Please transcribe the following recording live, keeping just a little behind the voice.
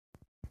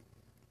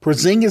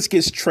Porzingis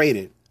gets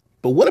traded,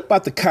 but what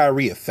about the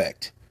Kyrie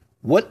effect?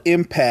 What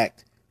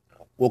impact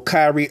will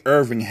Kyrie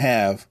Irving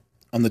have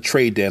on the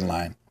trade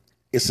deadline?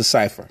 It's a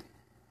cipher.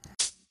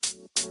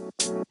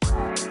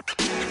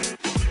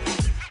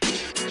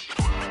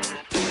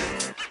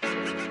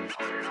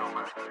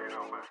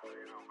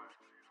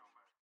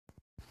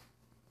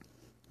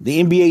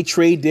 The NBA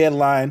trade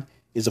deadline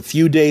is a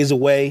few days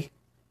away,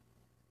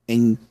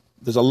 and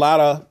there's a lot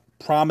of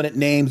prominent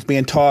names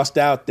being tossed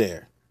out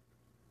there.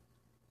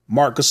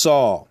 Marc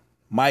Gasol,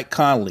 Mike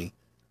Conley,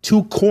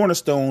 two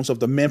cornerstones of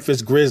the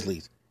Memphis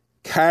Grizzlies,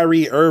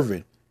 Kyrie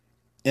Irving,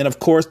 and of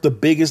course the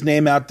biggest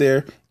name out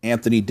there,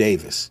 Anthony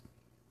Davis.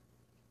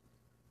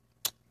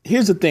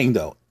 Here's the thing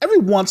though, every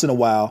once in a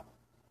while,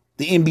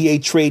 the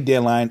NBA trade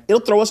deadline, it'll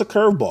throw us a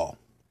curveball.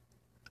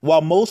 While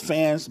most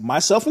fans,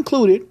 myself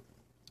included,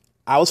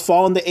 I was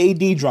following the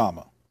AD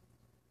drama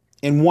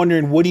and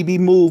wondering would he be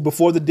moved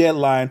before the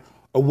deadline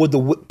or would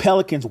the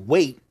Pelicans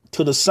wait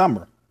till the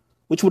summer,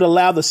 which would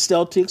allow the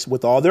Celtics,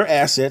 with all their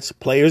assets,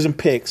 players, and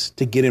picks,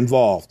 to get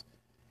involved.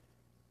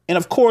 And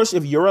of course,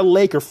 if you're a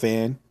Laker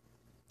fan,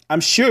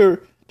 I'm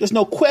sure there's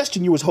no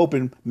question you was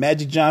hoping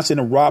Magic Johnson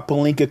and Rob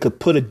Pelinka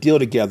could put a deal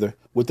together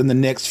within the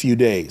next few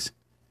days.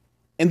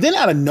 And then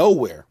out of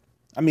nowhere,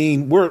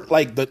 we're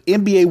like the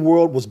NBA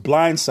world was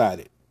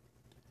blindsided.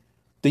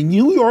 The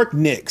New York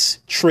Knicks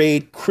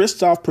trade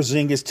Kristaps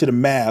Porzingis to the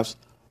Mavs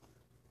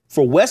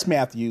for Wes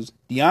Matthews,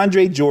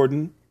 DeAndre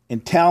Jordan,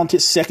 and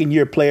talented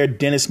second-year player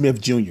Dennis Smith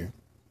Jr.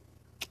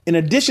 In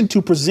addition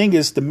to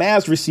Porzingis, the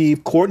Mavs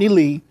received Courtney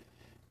Lee,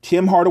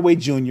 Tim Hardaway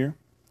Jr.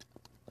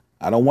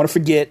 I don't want to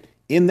forget,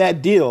 in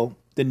that deal,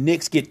 the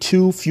Knicks get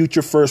 2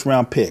 future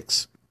first-round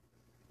picks.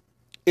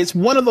 It's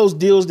one of those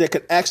deals that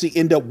could actually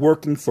end up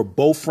working for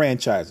both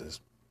franchises.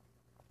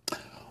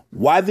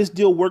 Why this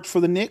deal worked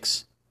for the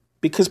Knicks?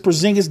 Because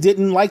Porzingis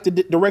didn't like the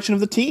direction of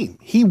the team.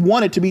 He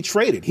wanted to be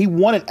traded. He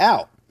wanted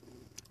out.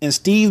 And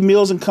Steve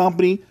Mills and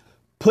company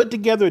put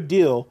together a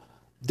deal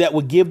that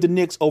would give the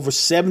Knicks over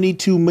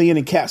 $72 million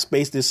in cap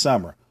space this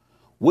summer,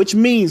 which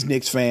means,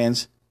 Knicks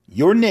fans,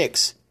 your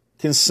Knicks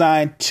can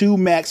sign 2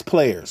 max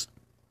players.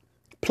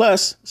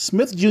 Plus,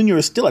 Smith Jr.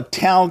 is still a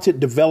talented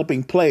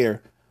developing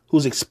player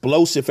who's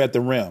explosive at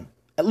the rim.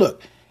 And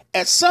look,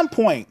 at some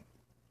point,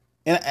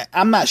 and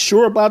I'm not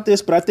sure about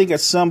this, but I think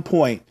at some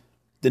point,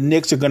 the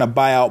Knicks are going to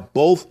buy out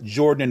both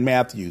Jordan and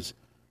Matthews,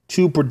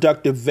 2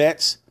 productive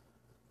vets,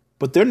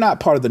 but they're not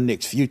part of the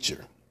Knicks'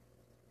 future.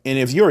 And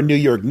if you're a New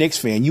York Knicks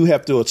fan, you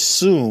have to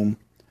assume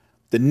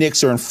the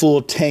Knicks are in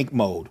full tank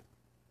mode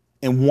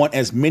and want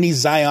as many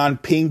Zion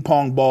ping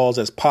pong balls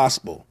as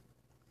possible.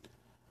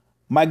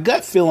 My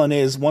gut feeling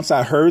is, once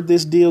I heard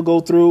this deal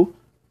go through,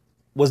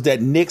 was that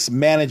Knicks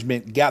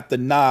management got the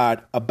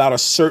nod about a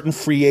certain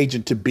free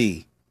agent to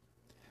be.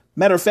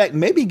 Matter of fact,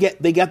 maybe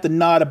they got the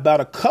nod about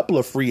a couple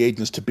of free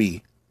agents to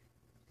be.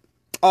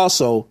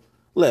 Also,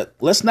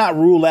 let's not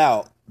rule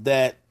out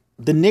that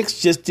the Knicks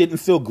just didn't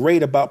feel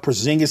great about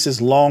Porzingis'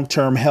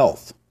 long-term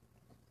health.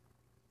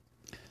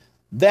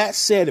 That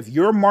said, if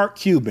you're Mark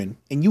Cuban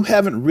and you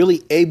haven't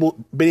really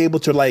been able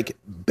to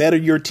better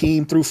your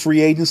team through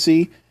free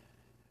agency,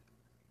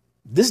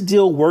 this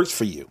deal works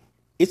for you.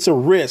 It's a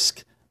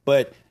risk,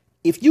 but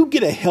if you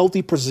get a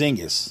healthy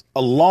Porzingis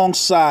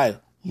alongside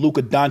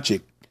Luka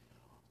Doncic,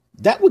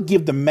 that would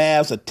give the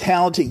Mavs a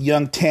talented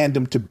young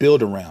tandem to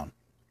build around.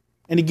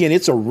 And again,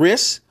 it's a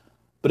risk,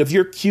 but if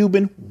you're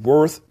Cuban,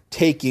 worth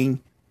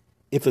taking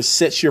if it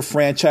sets your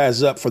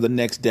franchise up for the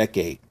next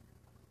decade.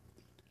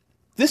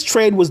 This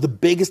trade was the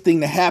biggest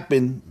thing to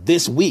happen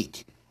this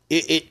week.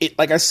 It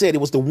like I said,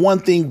 it was the one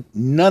thing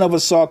none of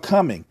us saw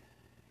coming.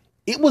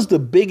 It was the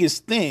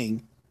biggest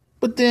thing,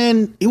 but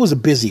then it was a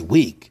busy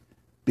week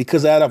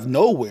because out of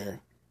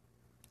nowhere,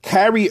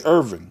 Kyrie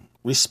Irving,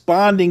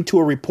 responding to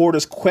a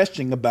reporter's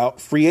question about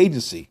free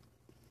agency.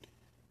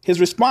 His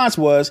response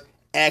was,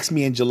 "Ask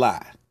me in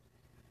July."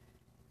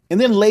 And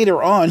then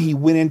later on, he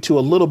went into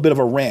a little bit of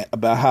a rant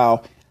about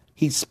how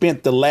he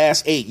spent the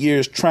last 8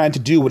 years trying to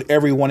do what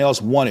everyone else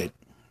wanted,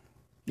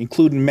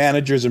 including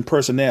managers and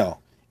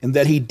personnel, and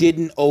that he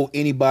didn't owe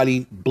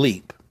anybody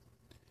bleep.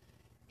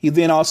 He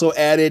then also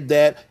added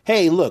that,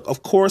 hey, look,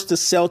 of course the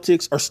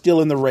Celtics are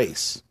still in the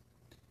race.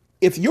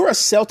 If you're a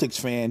Celtics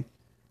fan,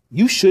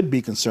 you should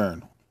be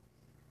concerned.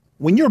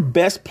 When your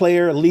best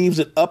player leaves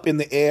it up in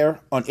the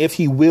air on if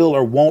he will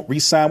or won't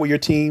re-sign with your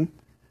team,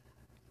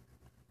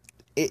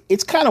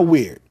 it's kind of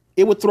weird.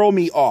 It would throw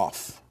me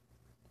off.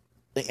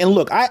 And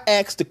look, I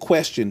asked the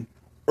question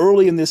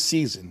early in this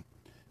season,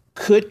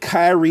 could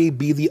Kyrie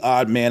be the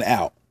odd man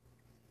out?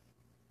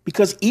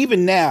 Because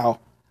even now,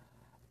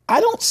 I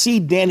don't see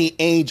Danny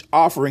Ainge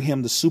offering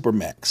him the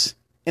Supermax.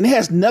 And it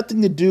has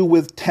nothing to do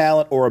with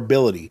talent or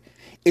ability.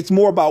 It's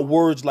more about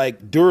words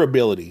like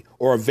durability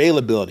or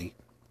availability.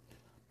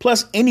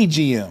 Plus, any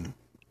GM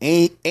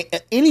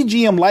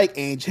like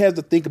Ainge has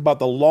to think about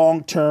the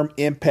long-term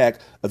impact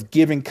of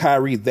giving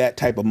Kyrie that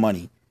type of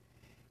money.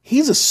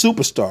 He's a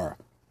superstar,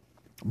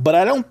 but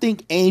I don't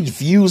think Ainge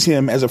views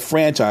him as a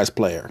franchise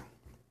player.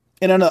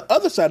 And on the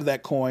other side of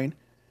that coin,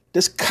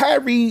 Does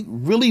Kyrie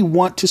really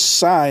want to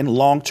sign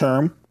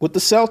long-term with the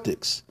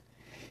Celtics?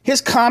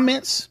 His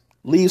comments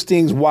leaves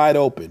things wide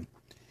open.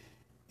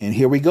 And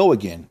here we go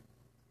again.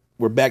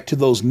 We're back to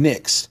those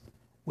Knicks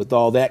with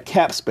all that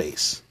cap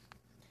space.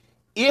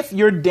 If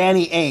you're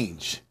Danny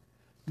Ainge,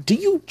 do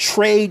you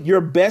trade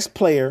your best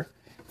player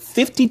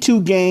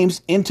 52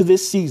 games into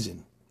this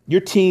season,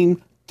 your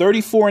team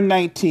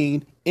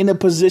 34-19, in a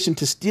position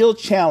to still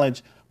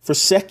challenge for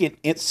second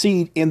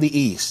seed in the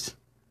East?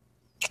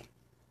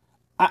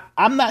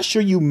 I'm not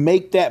sure you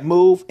make that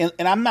move, and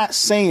I'm not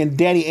saying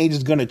Danny Ainge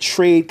is going to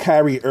trade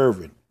Kyrie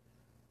Irving.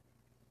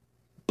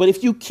 But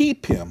if you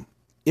keep him,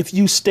 if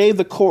you stay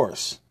the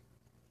course,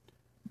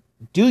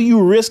 do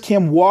you risk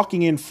him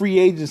walking in free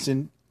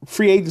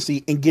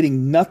agency and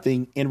getting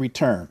nothing in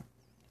return?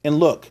 And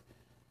look,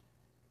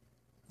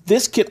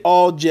 this could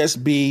all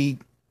just be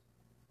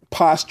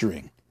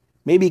posturing.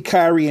 Maybe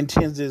Kyrie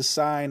intends to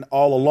sign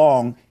all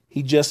along.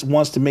 He just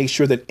wants to make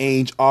sure that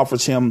Ainge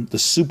offers him the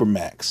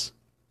supermax.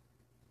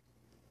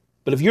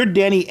 But if you're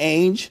Danny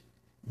Ainge,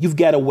 you've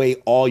got to weigh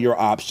all your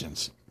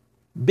options.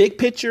 Big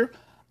picture,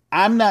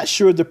 I'm not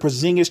sure the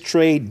Porzingis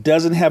trade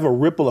doesn't have a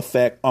ripple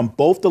effect on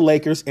both the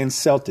Lakers and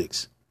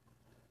Celtics.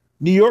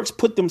 New York's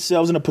put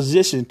themselves in a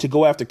position to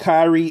go after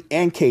Kyrie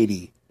and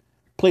KD,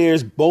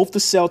 players both the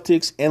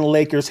Celtics and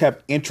Lakers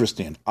have interest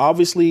in.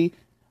 Obviously,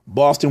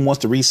 Boston wants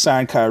to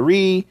re-sign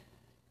Kyrie,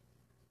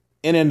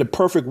 and in the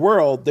perfect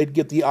world, they'd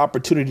get the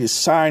opportunity to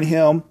sign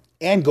him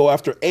and go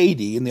after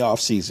AD in the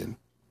offseason.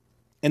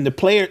 And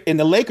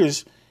the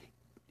Lakers,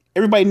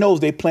 everybody knows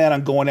they plan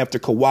on going after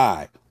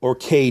Kawhi or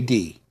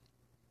KD.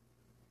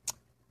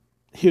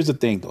 Here's the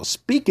thing, though.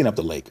 Speaking of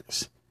the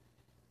Lakers,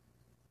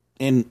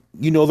 and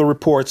you know the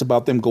reports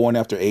about them going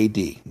after AD,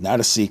 not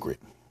a secret.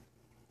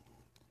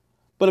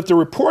 But if the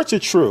reports are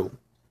true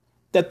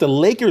that the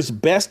Lakers'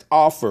 best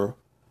offer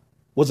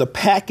was a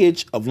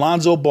package of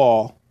Lonzo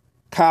Ball,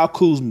 Kyle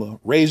Kuzma,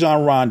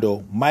 Rajon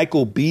Rondo,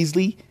 Michael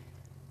Beasley,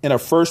 and a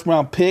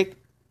first-round pick,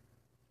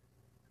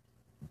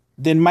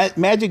 then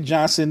Magic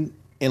Johnson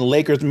and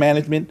Lakers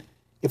management,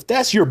 if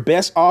that's your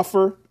best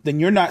offer, then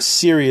you're not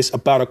serious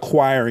about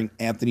acquiring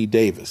Anthony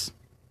Davis.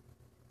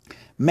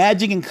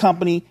 Magic and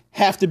company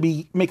have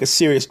to make a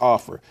serious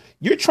offer.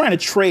 You're trying to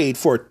trade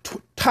for a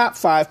top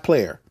 5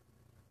 player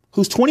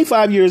who's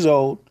 25 years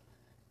old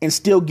and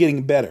still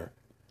getting better.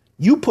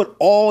 You put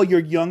all your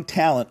young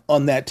talent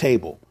on that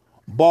table.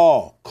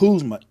 Ball,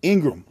 Kuzma,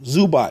 Ingram,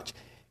 Zubac,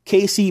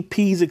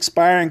 KCP's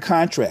expiring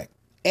contract,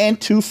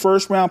 and 2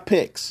 first-round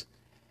picks.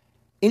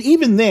 And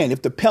even then,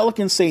 if the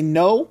Pelicans say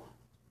no,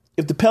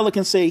 if the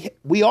Pelicans say,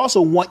 we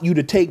also want you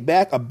to take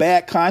back a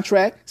bad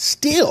contract,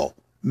 still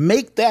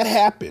make that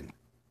happen.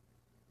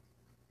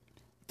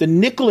 The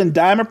nickel and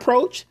dime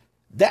approach,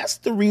 that's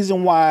the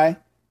reason why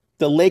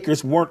the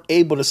Lakers weren't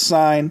able to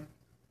sign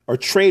or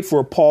trade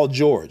for Paul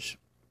George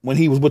when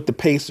he was with the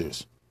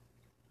Pacers.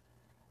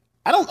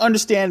 I don't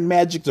understand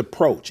Magic's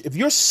approach. If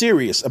you're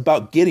serious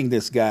about getting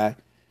this guy,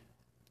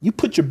 you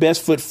put your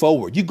best foot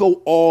forward. You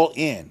go all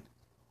in.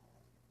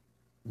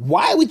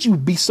 Why would you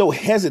be so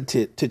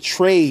hesitant to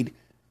trade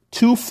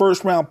 2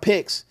 first-round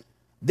picks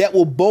that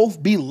will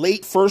both be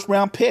late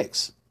first-round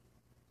picks?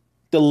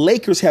 The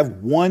Lakers have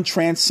one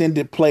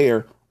transcendent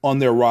player on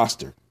their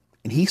roster,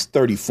 and he's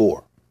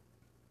 34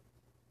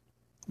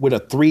 with a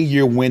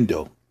 3-year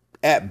window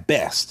at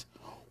best.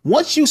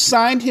 Once you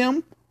signed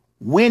him,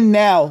 win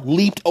now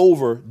leaped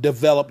over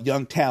developed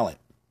young talent.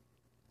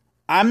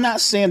 I'm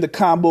not saying the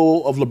combo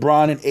of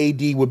LeBron and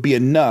AD would be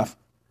enough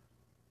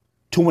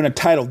to win a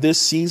title this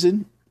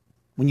season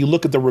when you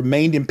look at the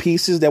remaining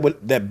pieces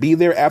that be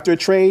there after a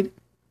trade.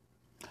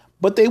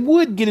 But they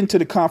would get into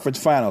the conference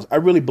finals. I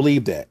really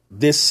believe that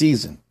this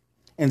season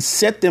and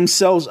set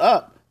themselves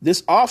up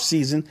this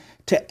offseason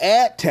to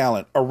add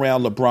talent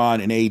around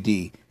LeBron and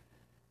AD.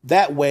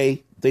 That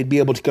way, they'd be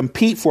able to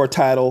compete for a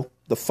title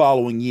the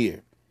following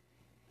year.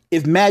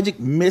 If Magic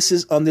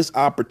misses on this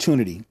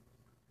opportunity,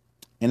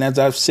 and as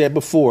I've said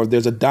before,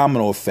 there's a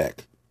domino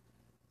effect.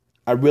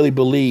 I really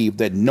believe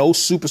that no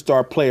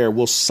superstar player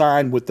will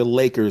sign with the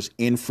Lakers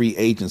in free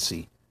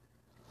agency.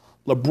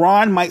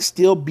 LeBron might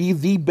still be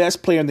the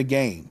best player in the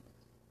game,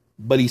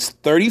 but he's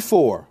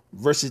 34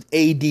 versus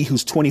AD,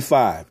 who's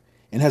 25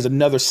 and has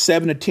another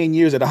 7 to 10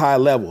 years at a high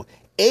level.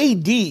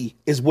 AD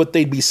is what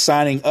they'd be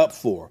signing up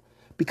for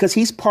because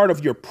he's part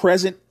of your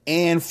present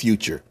and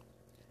future.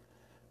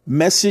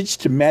 Message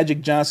to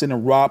Magic Johnson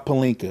and Rob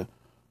Pelinka.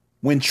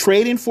 When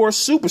trading for a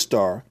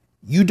superstar,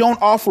 you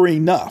don't offer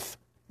enough.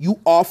 You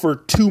offer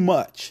too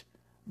much.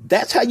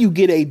 That's how you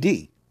get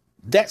AD.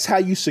 That's how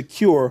you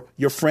secure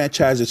your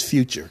franchise's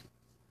future.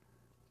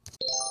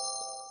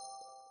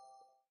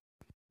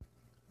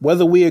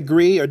 Whether we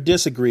agree or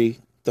disagree,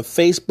 the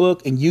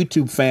Facebook and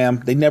YouTube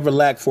fam, they never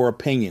lack for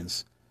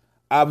opinions.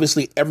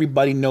 Obviously,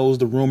 everybody knows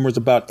the rumors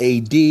about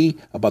AD,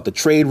 about the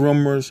trade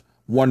rumors,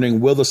 wondering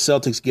will the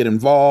Celtics get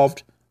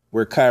involved,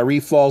 where Kyrie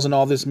falls in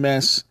all this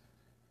mess.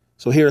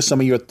 So here are some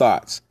of your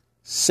thoughts.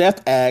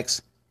 Seth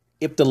asks,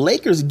 if the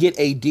Lakers get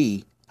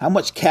AD, how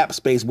much cap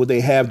space would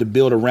they have to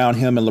build around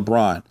him and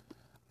LeBron?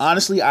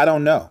 Honestly, I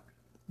don't know,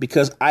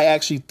 because I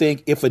actually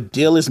think if a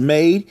deal is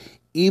made,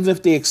 even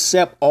if they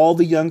accept all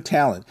the young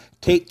talent,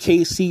 take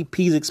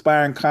KCP's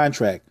expiring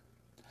contract,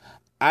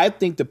 I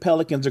think the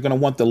Pelicans are going to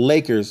want the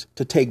Lakers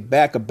to take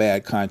back a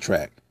bad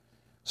contract.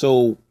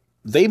 So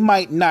they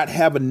might not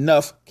have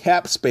enough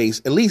cap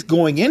space, at least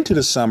going into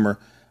the summer,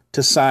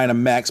 to sign a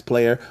max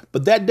player.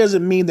 But that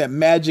doesn't mean that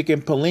Magic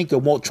and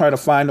Pelinka won't try to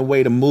find a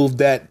way to move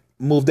that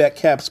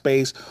cap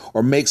space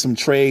or make some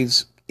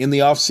trades in the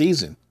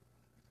offseason.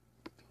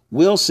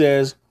 Will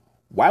says,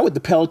 why would the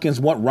Pelicans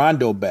want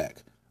Rondo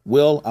back?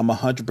 Will, I'm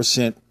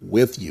 100%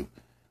 with you.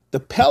 The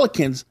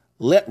Pelicans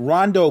let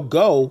Rondo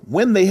go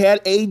when they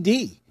had AD.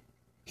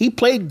 He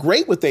played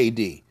great with AD.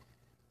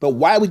 But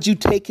why would you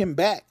take him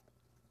back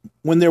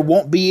when there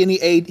won't be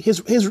any AD?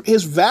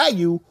 His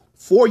value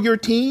for your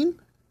team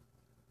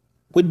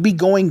would be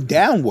going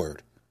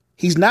downward.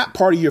 He's not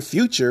part of your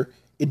future.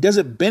 It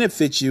doesn't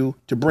benefit you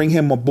to bring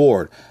him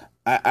aboard.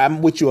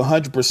 I'm with you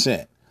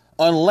 100%.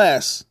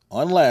 Unless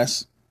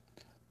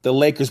the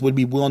Lakers would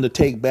be willing to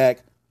take back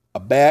a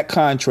bad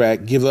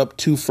contract, give up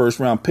 2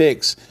 first-round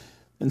picks,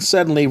 and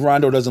suddenly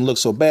Rondo doesn't look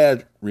so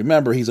bad.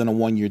 Remember, he's on a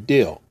 1-year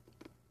deal.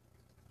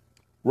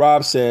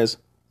 Rob says,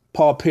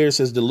 Paul Pierce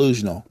is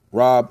delusional.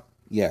 Rob,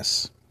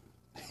 yes.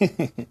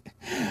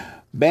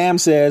 Bam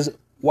says,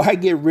 why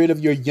get rid of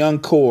your young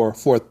core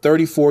for a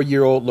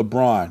 34-year-old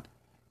LeBron?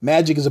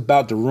 Magic is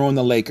about to ruin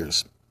the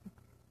Lakers.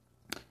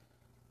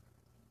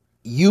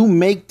 You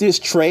make this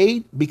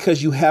trade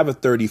because you have a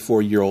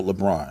 34-year-old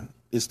LeBron.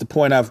 It's the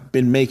point I've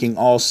been making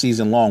all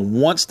season long.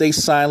 Once they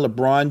sign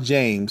LeBron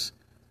James,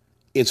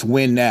 it's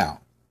win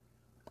now.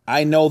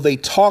 I know they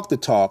talk the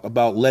talk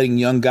about letting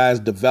young guys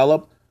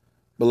develop,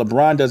 but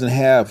LeBron doesn't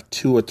have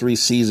 2 or 3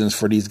 seasons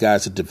for these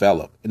guys to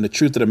develop. And the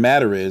truth of the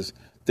matter is,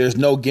 there's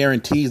no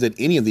guarantees that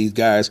any of these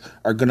guys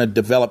are going to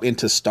develop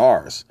into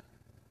stars.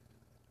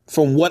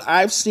 From what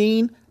I've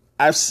seen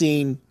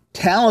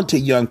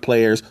talented young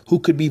players who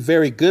could be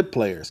very good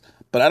players,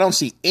 but I don't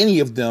see any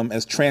of them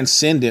as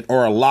transcendent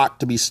or a lock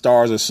to be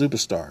stars or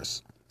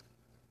superstars.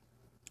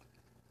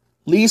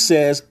 Lee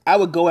says, I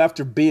would go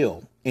after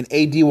Bill, and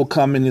AD will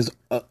come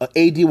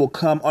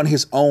on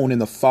his own in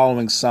the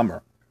following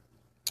summer.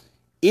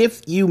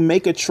 If you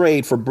make a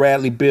trade for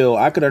Bradley Beal,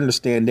 I could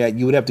understand that.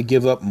 You would have to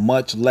give up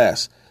much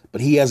less, but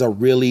he has a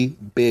really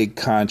big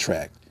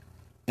contract.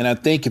 And I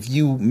think if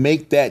you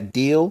make that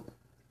deal,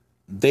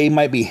 they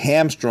might be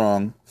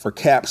hamstrung for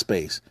cap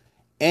space.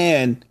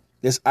 And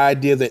this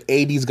idea that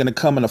AD is going to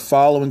come in the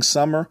following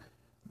summer,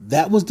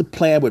 that was the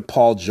plan with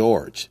Paul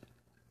George.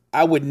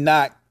 I would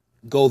not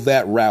go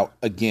that route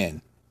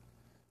again.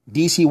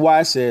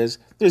 DCY says,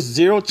 there's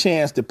 0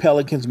 chance the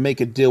Pelicans make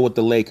a deal with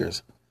the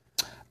Lakers.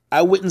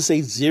 I wouldn't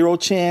say 0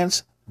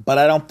 chance, but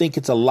I don't think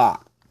it's a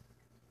lock.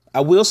 I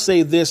will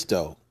say this,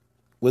 though.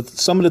 With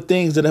some of the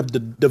things that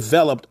have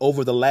developed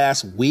over the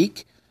last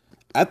week,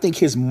 I think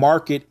his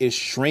market is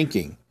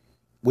shrinking,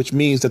 which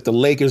means that the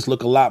Lakers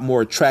look a lot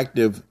more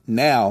attractive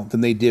now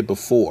than they did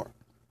before.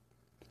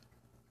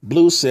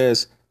 Blue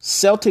says,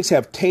 Celtics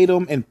have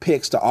Tatum and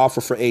picks to offer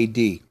for AD.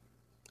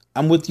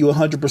 I'm with you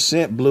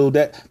 100%, Blue.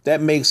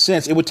 That makes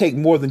sense. It would take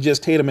more than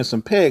just Tatum and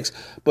some picks,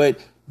 but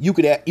you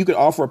could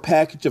offer a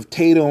package of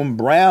Tatum,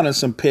 Brown, and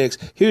some picks.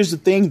 Here's the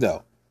thing,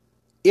 though.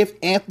 If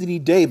Anthony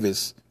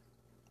Davis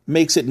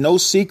makes it no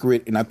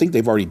secret, and I think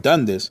they've already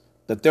done this,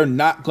 that they're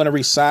not going to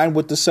re-sign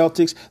with the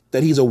Celtics,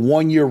 that he's a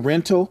 1-year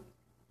rental,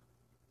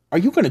 are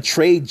you going to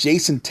trade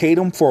Jason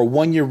Tatum for a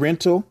 1-year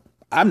rental?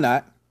 I'm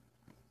not.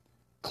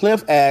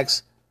 Cliff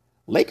asks,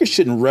 Lakers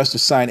shouldn't rush to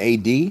sign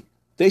AD.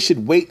 They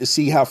should wait to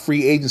see how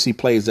free agency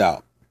plays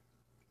out.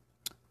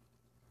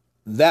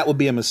 That would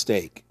be a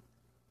mistake.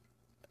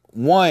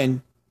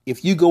 One,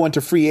 if you go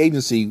into free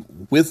agency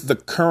with the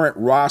current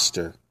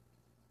roster,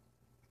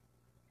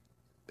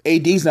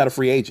 AD's not a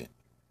free agent.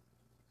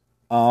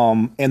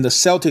 And the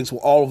Celtics will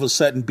all of a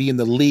sudden be in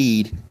the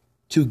lead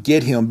to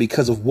get him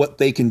because of what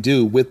they can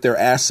do with their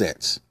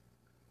assets.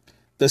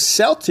 The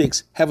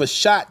Celtics have a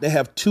shot to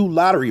have 2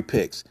 lottery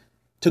picks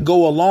to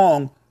go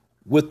along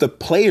with the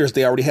players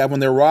they already have on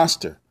their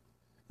roster.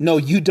 No,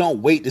 you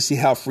don't wait to see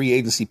how free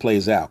agency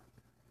plays out.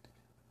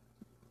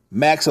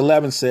 Max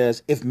 11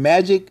 says, if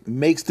Magic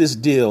makes this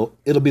deal,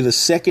 it'll be the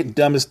second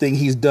dumbest thing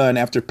he's done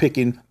after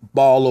picking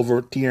Ball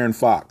over De'Aaron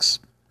Fox.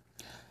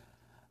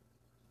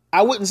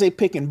 I wouldn't say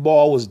picking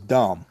Ball was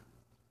dumb,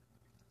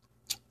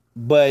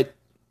 but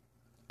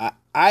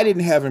I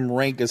didn't have him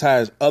ranked as high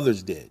as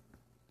others did.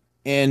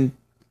 And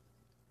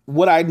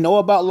what I know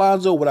about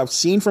Lonzo, what I've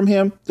seen from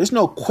him, there's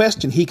no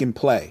question he can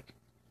play.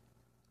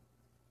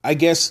 I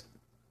guess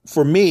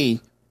for me,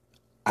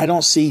 I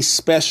don't see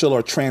special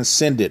or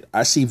transcendent.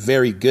 I see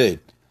very good.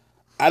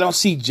 I don't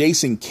see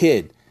Jason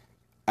Kidd.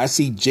 I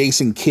see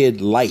Jason Kidd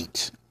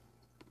light.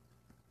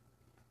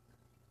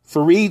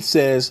 Fareed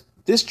says,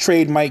 this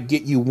trade might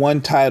get you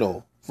 1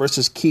 title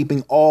versus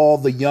keeping all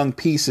the young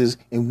pieces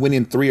and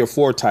winning 3 or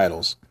 4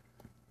 titles.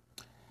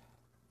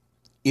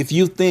 If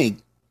you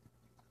think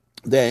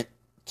that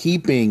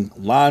keeping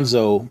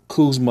Lonzo,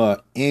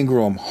 Kuzma,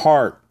 Ingram,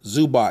 Hart,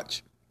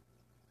 Zubac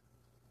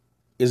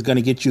is going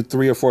to get you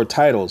 3 or 4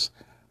 titles.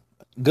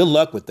 Good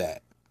luck with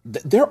that.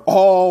 They're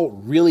all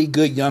really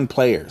good young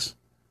players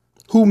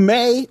who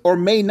may or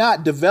may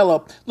not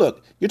develop.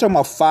 Look, you're talking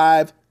about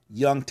 5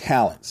 young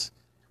talents.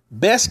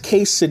 Best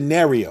case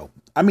scenario.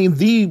 I mean,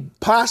 the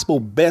possible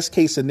best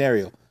case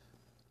scenario.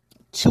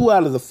 2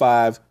 out of the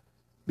 5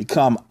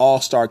 become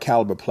all-star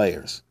caliber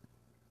players.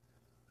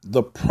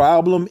 The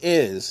problem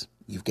is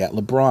you've got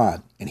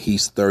LeBron and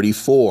he's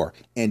 34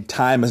 and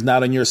time is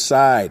not on your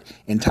side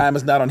and time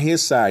is not on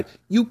his side.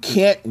 You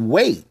can't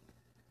wait.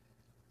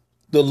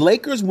 The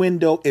Lakers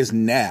window is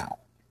now.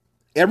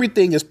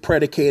 Everything is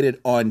predicated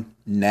on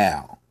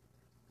now.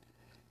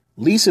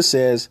 Lisa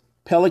says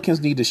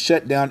Pelicans need to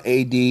shut down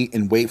AD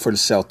and wait for the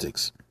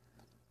Celtics.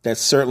 That's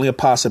certainly a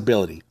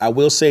possibility. I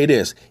will say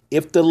this.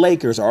 If the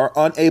Lakers are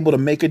unable to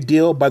make a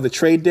deal by the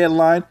trade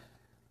deadline,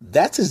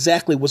 that's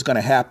exactly what's going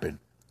to happen.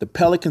 The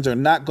Pelicans are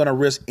not going to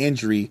risk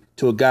injury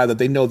to a guy that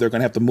they know they're going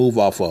to have to move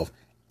off of.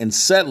 And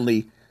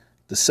suddenly,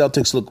 the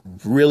Celtics look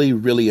really,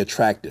 really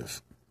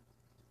attractive.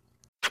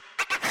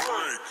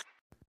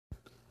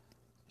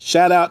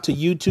 Shout out to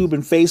YouTube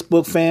and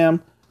Facebook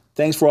fam.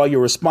 Thanks for all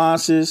your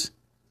responses.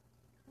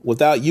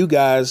 Without you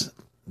guys,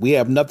 we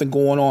have nothing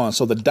going on.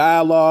 So the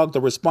dialogue,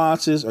 the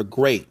responses are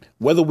great.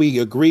 Whether we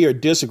agree or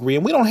disagree,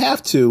 and we don't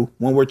have to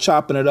when we're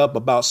chopping it up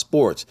about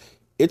sports.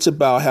 It's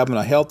about having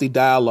a healthy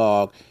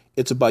dialogue.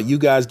 It's about you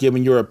guys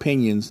giving your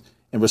opinions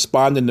and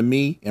responding to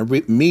me, and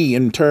me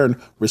in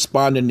turn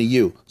responding to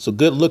you. So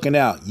good looking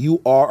out.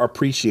 You are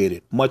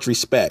appreciated. Much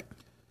respect.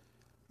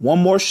 One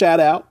more shout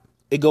out.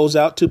 It goes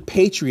out to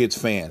Patriots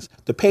fans.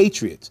 The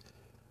Patriots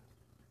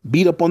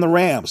beat up on the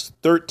Rams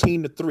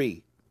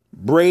 13-3.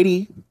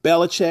 Brady,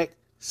 Belichick,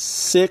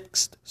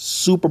 6th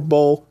Super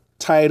Bowl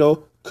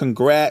title.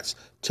 Congrats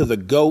to the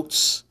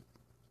GOATs.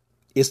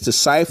 It's the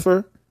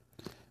Cypher.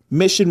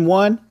 Mission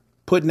 1,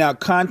 putting out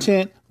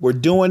content. We're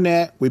doing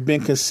that. We've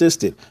been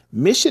consistent.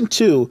 Mission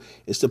 2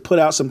 is to put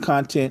out some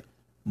content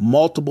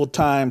multiple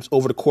times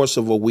over the course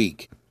of a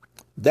week.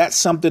 That's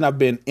something I've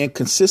been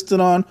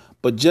inconsistent on,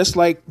 but just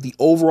like the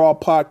overall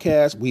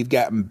podcast, we've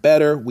gotten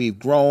better, we've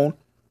grown,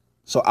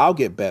 so I'll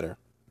get better.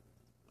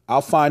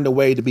 I'll find a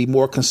way to be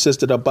more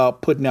consistent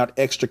about putting out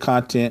extra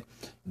content,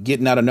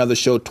 getting out another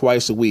show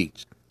twice a week.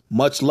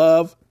 Much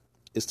love.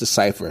 It's the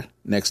Cypher.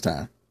 Next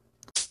time.